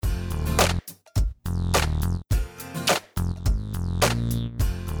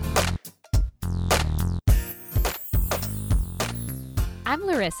I'm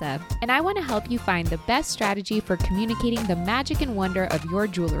Larissa, and I want to help you find the best strategy for communicating the magic and wonder of your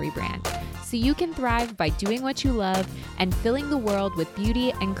jewelry brand so you can thrive by doing what you love and filling the world with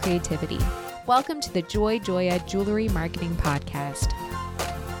beauty and creativity. Welcome to the Joy Joya Jewelry Marketing Podcast.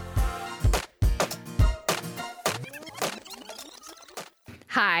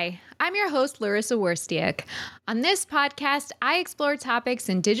 Hi, I'm your host, Larissa Wurstiak. On this podcast, I explore topics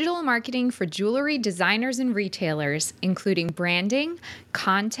in digital marketing for jewelry designers and retailers, including branding,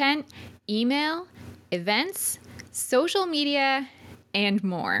 content, email, events, social media, and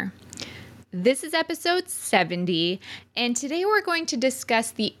more. This is episode 70, and today we're going to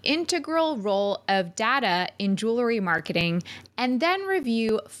discuss the integral role of data in jewelry marketing and then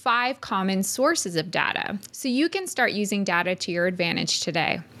review 5 common sources of data so you can start using data to your advantage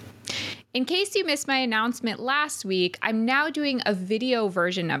today. In case you missed my announcement last week, I'm now doing a video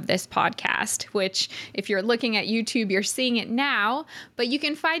version of this podcast, which if you're looking at YouTube, you're seeing it now, but you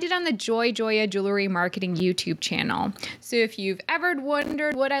can find it on the Joy Joya Jewelry Marketing YouTube channel. So if you've ever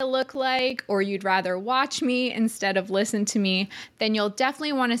wondered what I look like, or you'd rather watch me instead of listen to me, then you'll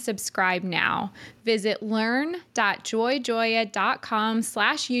definitely want to subscribe now. Visit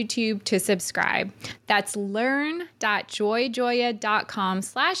learn.joyjoya.com/YouTube to subscribe. That's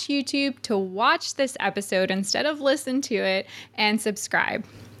learn.joyjoya.com/YouTube to watch this episode instead of listen to it and subscribe.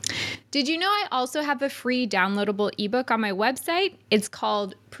 Did you know I also have a free downloadable ebook on my website? It's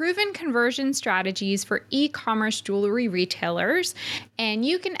called Proven Conversion Strategies for E-commerce Jewelry Retailers, and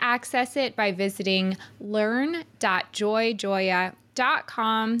you can access it by visiting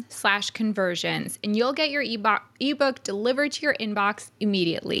learn.joyjoya.com/conversions, and you'll get your ebook delivered to your inbox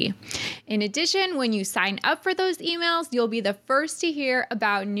immediately. In addition, when you sign up for those emails, you'll be the first to hear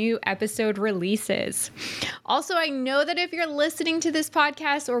about new episode releases. Also, I know that if you're listening to this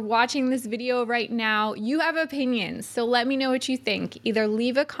podcast or watching this video right now, you have opinions, so let me know what you think. Either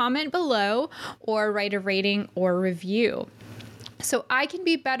leave a comment below or write a rating or review, so I can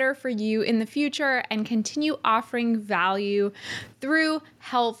be better for you in the future and continue offering value through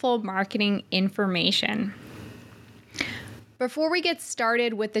helpful marketing information. Before we get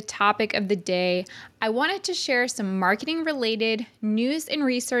started with the topic of the day, I wanted to share some marketing-related news and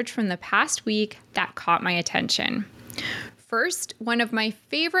research from the past week that caught my attention. First, one of my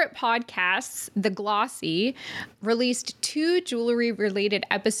favorite podcasts, The Glossy, released 2 jewelry-related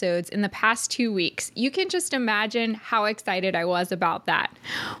episodes in the past 2 weeks. You can just imagine how excited I was about that.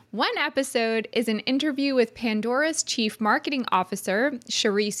 One episode is an interview with Pandora's Chief Marketing Officer,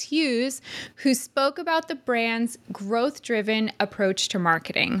 Charisse Hughes, who spoke about the brand's growth-driven approach to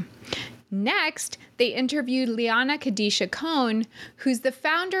marketing. Next, they interviewed Liana Kadisha Cohn, who's the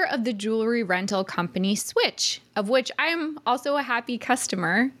founder of the jewelry rental company Switch, of which I'm also a happy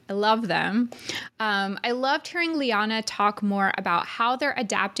customer. I love them. I loved hearing Liana talk more about how they're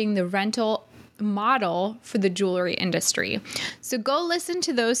adapting the rental model for the jewelry industry. So go listen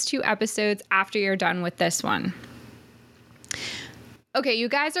to those 2 episodes after you're done with this one. Okay, you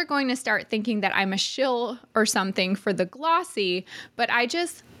guys are going to start thinking that I'm a shill or something for The Glossy, but I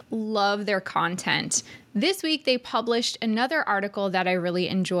just love their content. This week, they published another article that I really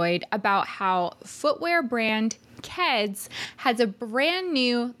enjoyed about how footwear brand Keds has a brand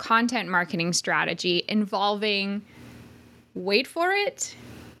new content marketing strategy involving, wait for it,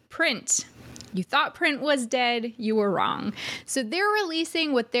 print. You thought print was dead, you were wrong. So they're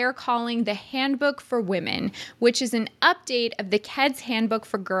releasing what they're calling the Handbook for Women, which is an update of the Keds Handbook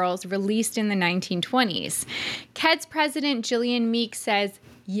for Girls released in the 1920s. Keds president Jillian Meek says,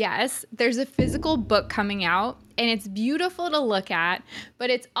 yes, there's a physical book coming out, and it's beautiful to look at, but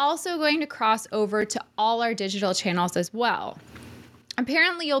it's also going to cross over to all our digital channels as well.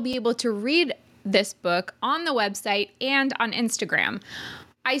 Apparently, you'll be able to read this book on the website and on Instagram.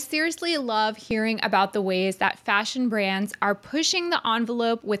 I seriously love hearing about the ways that fashion brands are pushing the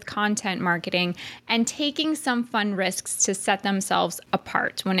envelope with content marketing and taking some fun risks to set themselves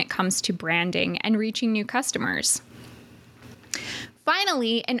apart when it comes to branding and reaching new customers.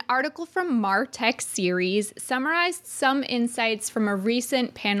 Finally, an article from Martech Series summarized some insights from a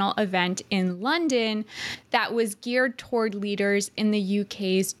recent panel event in London that was geared toward leaders in the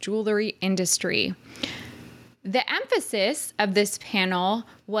UK's jewelry industry. The emphasis of this panel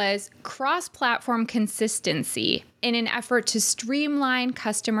was cross-platform consistency in an effort to streamline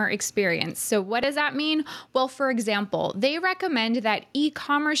customer experience. So what does that mean? Well, for example, they recommend that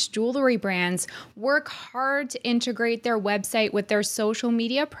e-commerce jewelry brands work hard to integrate their website with their social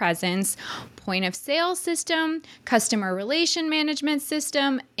media presence, point of sale system, customer relation management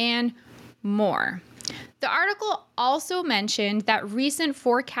system, and more. The article also mentioned that recent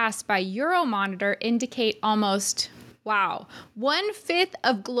forecasts by Euromonitor indicate almost Wow. 1/5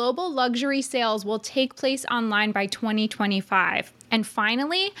 of global luxury sales will take place online by 2025. And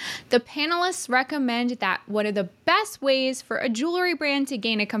finally, the panelists recommend that one of the best ways for a jewelry brand to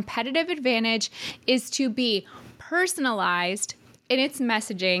gain a competitive advantage is to be personalized in its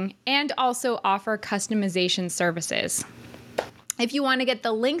messaging and also offer customization services. If you want to get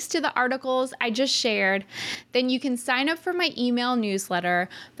the links to the articles I just shared, then you can sign up for my email newsletter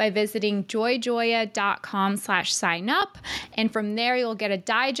by visiting joyjoya.com/sign up. And from there, you'll get a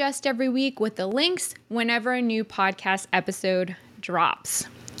digest every week with the links whenever a new podcast episode drops.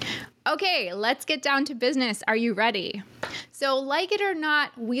 Okay, let's get down to business. Are you ready? So, like it or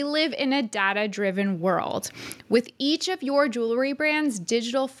not, we live in a data-driven world. With each of your jewelry brand's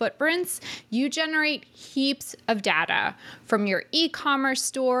digital footprints, you generate heaps of data, from your e-commerce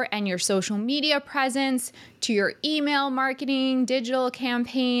store and your social media presence to your email marketing, digital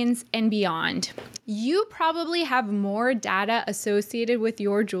campaigns, and beyond. You probably have more data associated with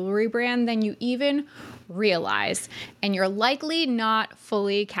your jewelry brand than you even realize, and you're likely not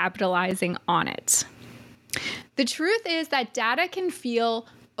fully capitalizing on it. The truth is that data can feel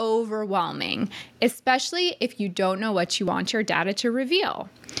overwhelming, especially if you don't know what you want your data to reveal.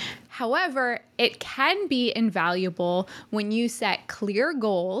 However, it can be invaluable when you set clear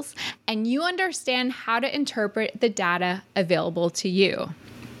goals and you understand how to interpret the data available to you.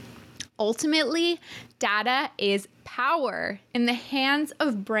 Ultimately, data is power in the hands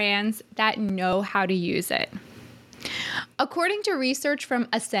of brands that know how to use it. According to research from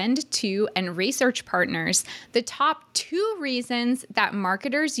Ascend2 and Research Partners, the top 2 reasons that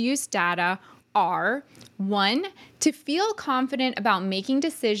marketers use data are 1, to feel confident about making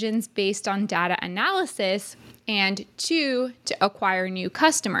decisions based on data analysis, and 2, to acquire new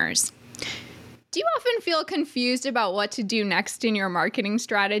customers. Do you often feel confused about what to do next in your marketing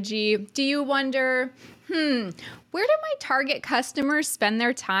strategy? Do you wonder, where do my target customers spend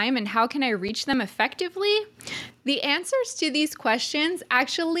their time and how can I reach them effectively? The answers to these questions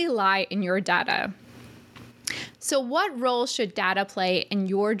actually lie in your data. So what role should data play in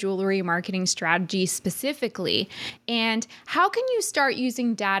your jewelry marketing strategy specifically? And how can you start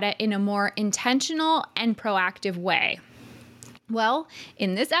using data in a more intentional and proactive way? Well,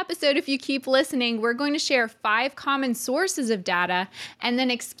 in this episode, if you keep listening, we're going to share 5 common sources of data and then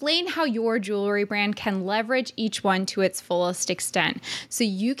explain how your jewelry brand can leverage each one to its fullest extent so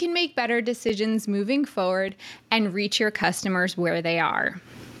you can make better decisions moving forward and reach your customers where they are.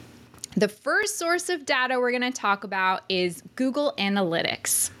 The first source of data we're going to talk about is Google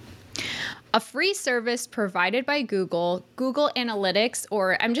Analytics. A free service provided by Google Analytics,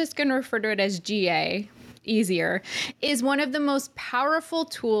 or I'm just going to refer to it as GA, easier, is one of the most powerful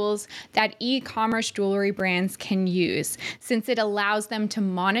tools that e-commerce jewelry brands can use, since it allows them to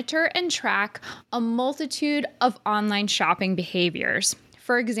monitor and track a multitude of online shopping behaviors.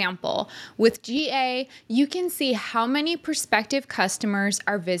 For example, with GA, you can see how many prospective customers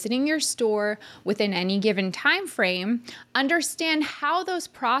are visiting your store within any given time frame, understand how those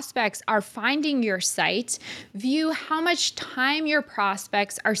prospects are finding your site, view how much time your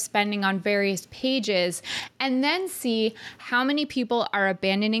prospects are spending on various pages, and then see how many people are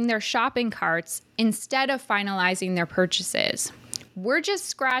abandoning their shopping carts instead of finalizing their purchases. We're just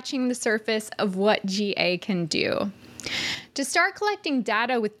scratching the surface of what GA can do. To start collecting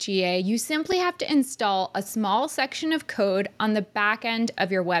data with GA, you simply have to install a small section of code on the back end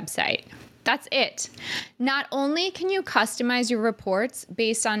of your website. That's it. Not only can you customize your reports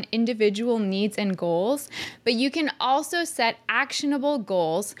based on individual needs and goals, but you can also set actionable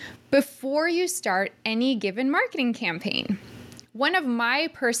goals before you start any given marketing campaign. One of my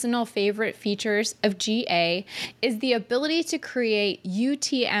personal favorite features of GA is the ability to create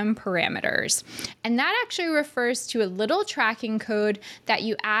UTM parameters. And that actually refers to a little tracking code that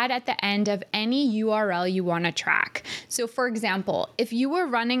you add at the end of any URL you want to track. So for example, if you were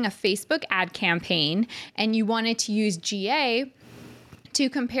running a Facebook ad campaign and you wanted to use GA to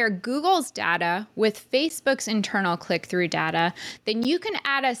compare Google's data with Facebook's internal click-through data, then you can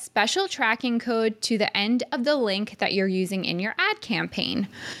add a special tracking code to the end of the link that you're using in your ad campaign.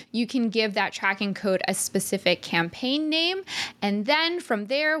 You can give that tracking code a specific campaign name, and then from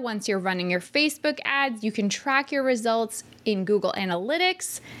there, once you're running your Facebook ads, you can track your results in Google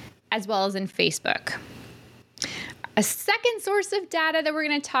Analytics as well as in Facebook. A second source of data that we're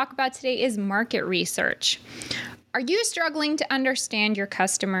going to talk about today is market research. Are you struggling to understand your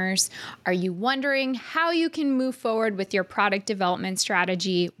customers? Are you wondering how you can move forward with your product development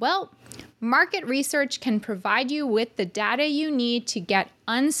strategy? Well, market research can provide you with the data you need to get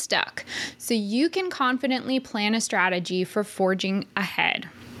unstuck so you can confidently plan a strategy for forging ahead.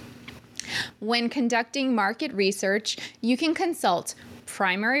 When conducting market research, you can consult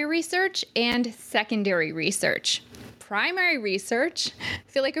primary research and secondary research. Primary research,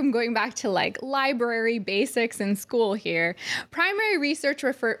 I feel like I'm going back to like library basics in school here. Primary research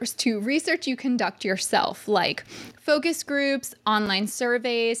refers to research you conduct yourself, like focus groups, online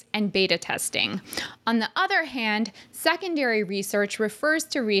surveys, and beta testing. On the other hand, secondary research refers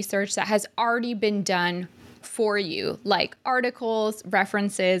to research that has already been done for you, like articles,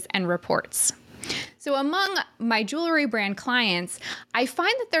 references, and reports. So among my jewelry brand clients, I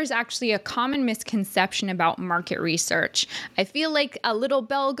find that there's actually a common misconception about market research. I feel like a little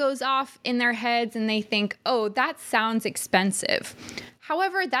bell goes off in their heads and they think, oh, that sounds expensive.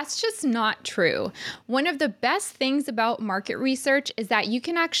 However, that's just not true. One of the best things about market research is that you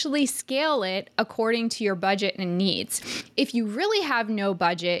can actually scale it according to your budget and needs. If you really have no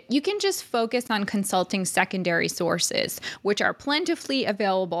budget, you can just focus on consulting secondary sources, which are plentifully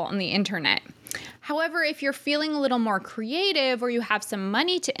available on the internet. However, if you're feeling a little more creative or you have some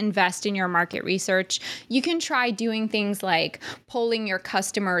money to invest in your market research, you can try doing things like polling your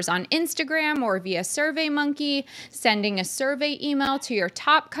customers on Instagram or via SurveyMonkey, sending a survey email to your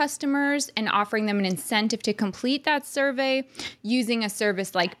top customers and offering them an incentive to complete that survey, using a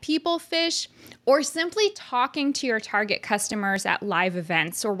service like PeopleFish, or simply talking to your target customers at live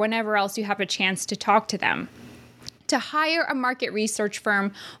events or whenever else you have a chance to talk to them. To hire a market research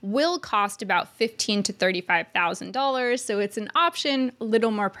firm will cost about $15,000 to $35,000, so it's an option, a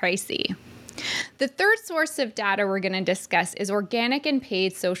little more pricey. The third source of data we're going to discuss is organic and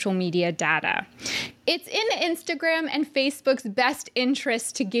paid social media data. It's in Instagram and Facebook's best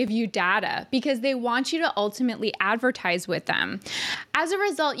interest to give you data because they want you to ultimately advertise with them. As a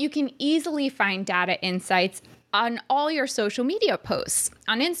result, you can easily find data insights on all your social media posts.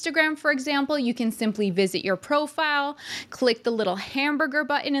 On Instagram, for example, you can simply visit your profile, click the little hamburger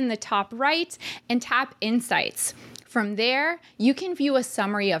button in the top right, and tap Insights. From there, you can view a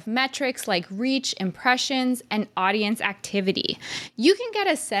summary of metrics like reach, impressions, and audience activity. You can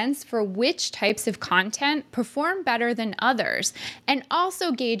get a sense for which types of content perform better than others, and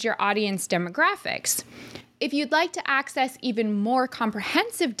also gauge your audience demographics. If you'd like to access even more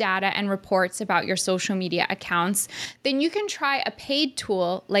comprehensive data and reports about your social media accounts, then you can try a paid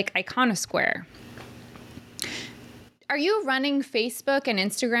tool like Iconosquare. Are you running Facebook and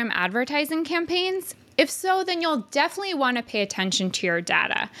Instagram advertising campaigns? If so, then you'll definitely want to pay attention to your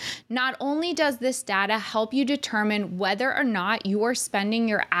data. Not only does this data help you determine whether or not you are spending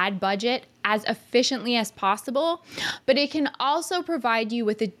your ad budget as efficiently as possible, but it can also provide you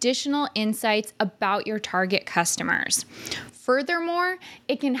with additional insights about your target customers. Furthermore,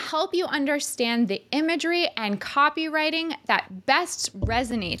 it can help you understand the imagery and copywriting that best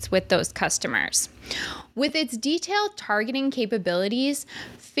resonates with those customers. With its detailed targeting capabilities,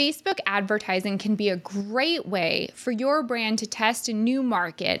 Facebook advertising can be a great way for your brand to test a new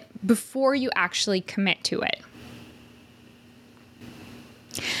market before you actually commit to it.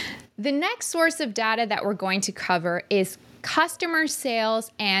 The next source of data that we're going to cover is customer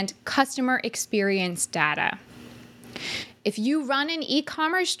sales and customer experience data. If you run an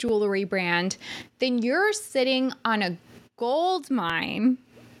e-commerce jewelry brand, then you're sitting on a gold mine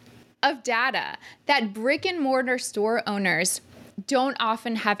of data that brick and mortar store owners don't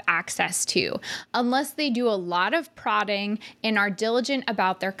often have access to unless they do a lot of prodding and are diligent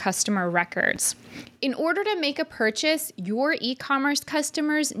about their customer records. In order to make a purchase, your e-commerce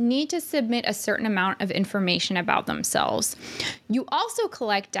customers need to submit a certain amount of information about themselves. You also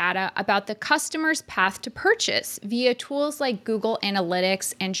collect data about the customer's path to purchase via tools like Google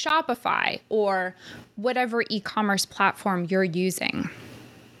Analytics and Shopify or whatever e-commerce platform you're using.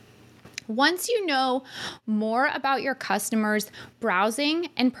 Once you know more about your customers' browsing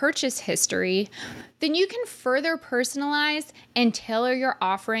and purchase history, then you can further personalize and tailor your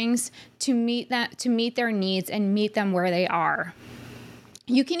offerings to meet their needs and meet them where they are.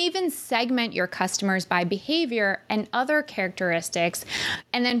 You can even segment your customers by behavior and other characteristics,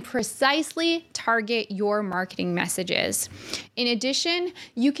 and then precisely target your marketing messages. In addition,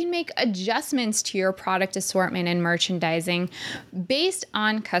 you can make adjustments to your product assortment and merchandising based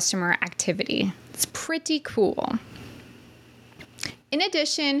on customer activity. It's pretty cool. In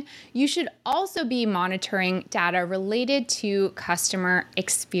addition, you should also be monitoring data related to customer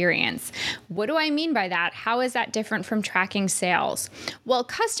experience. What do I mean by that? How is that different from tracking sales? Well,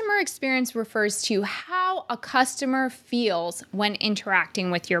 customer experience refers to how a customer feels when interacting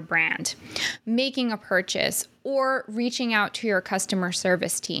with your brand, making a purchase, or reaching out to your customer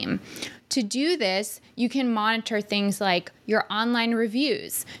service team. To do this, you can monitor things like your online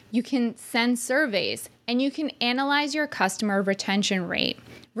reviews, you can send surveys, and you can analyze your customer retention rate.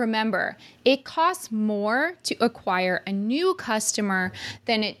 Remember, it costs more to acquire a new customer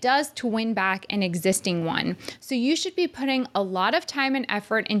than it does to win back an existing one. So you should be putting a lot of time and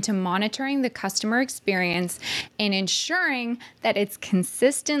effort into monitoring the customer experience and ensuring that it's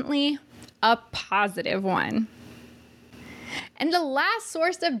consistently a positive one. And the last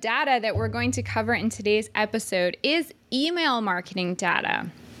source of data that we're going to cover in today's episode is email marketing data.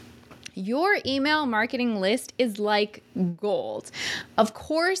 Your email marketing list is like gold. Of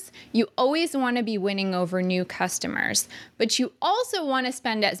course, you always want to be winning over new customers, but you also want to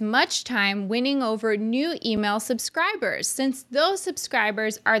spend as much time winning over new email subscribers, since those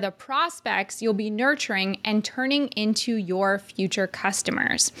subscribers are the prospects you'll be nurturing and turning into your future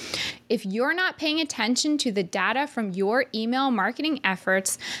customers. If you're not paying attention to the data from your email marketing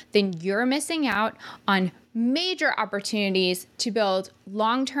efforts, then you're missing out on major opportunities to build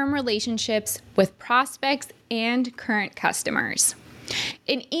long-term relationships with prospects and current customers.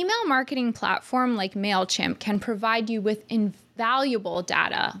 An email marketing platform like MailChimp can provide you with invaluable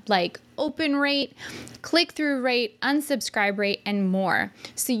data like open rate, click-through rate, unsubscribe rate, and more,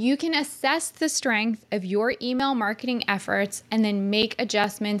 so you can assess the strength of your email marketing efforts and then make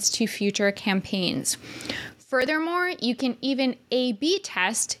adjustments to future campaigns. Furthermore, you can even A/B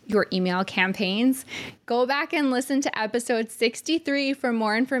test your email campaigns. Go back and listen to episode 63 for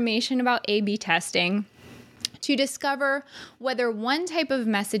more information about A/B testing to discover whether one type of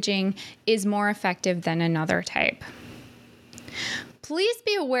messaging is more effective than another type. Please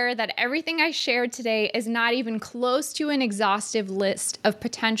be aware that everything I shared today is not even close to an exhaustive list of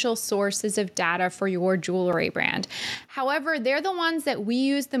potential sources of data for your jewelry brand. However, they're the ones that we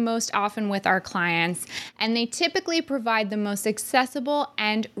use the most often with our clients, and they typically provide the most accessible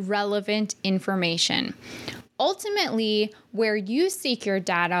and relevant information. Ultimately, where you seek your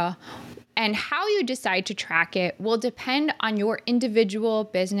data and how you decide to track it will depend on your individual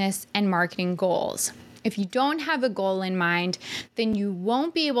business and marketing goals. If you don't have a goal in mind, then you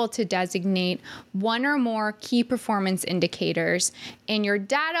won't be able to designate one or more key performance indicators, and your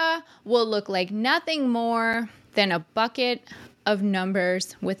data will look like nothing more than a bucket of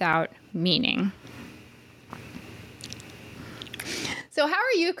numbers without meaning. So how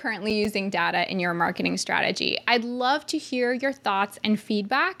are you currently using data in your marketing strategy? I'd love to hear your thoughts and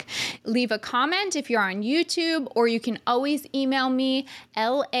feedback. Leave a comment if you're on YouTube, or you can always email me,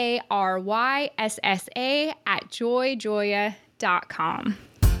 laryssa@joyjoya.com.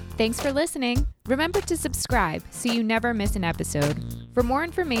 Thanks for listening. Remember to subscribe so you never miss an episode. For more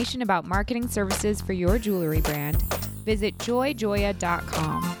information about marketing services for your jewelry brand, visit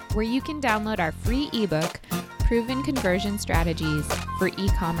joyjoya.com, where you can download our free ebook, Proven Conversion Strategies for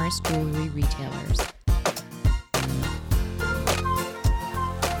E-commerce Jewelry Retailers.